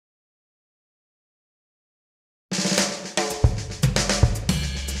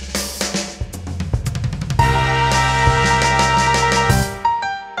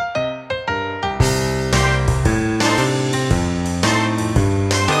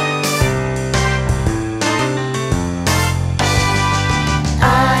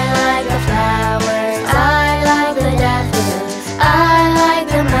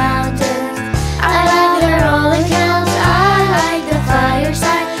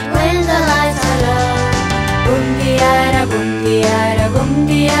diara, boom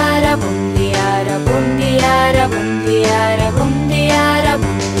diara, boom diara, boom diara, boom diara, boom diara,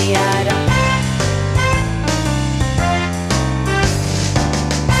 boom diara.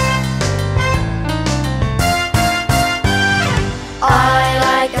 I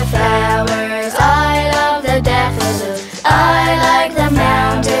like the flowers, I love the daffodils, I like the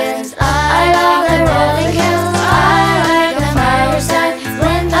mountains, I love the rolling hills, I like the fireside,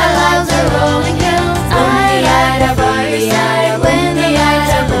 when I love the rolling hills.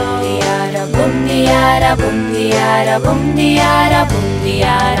 Boom diara, boom diara, boom diara, boom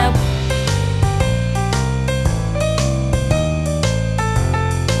diara.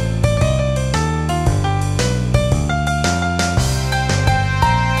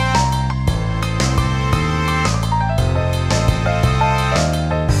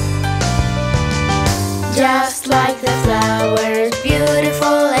 Just like the flowers,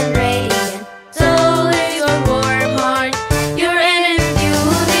 beautiful and radiant, so is your warm heart, your innate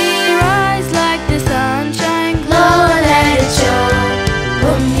beauty. Rise like the sunshine, glow, let it show.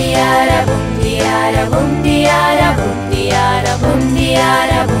 Boom diara, boom diara, boom diara, boom diara, boom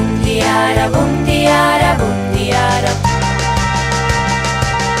diara, boom diara, boom diara, boom diara.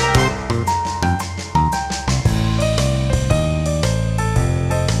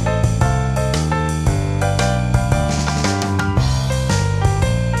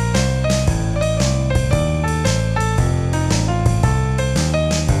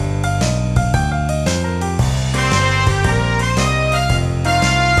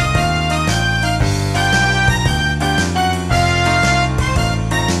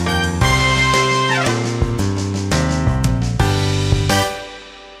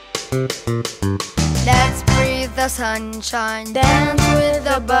 Let's breathe the sunshine, Dance with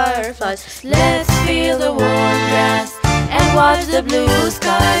the butterflies, let's feel the warm grass and watch the blue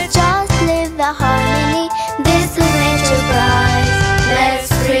skies. just live the harmony, this is nature's prize. Let's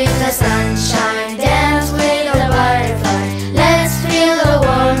breathe the sunshine,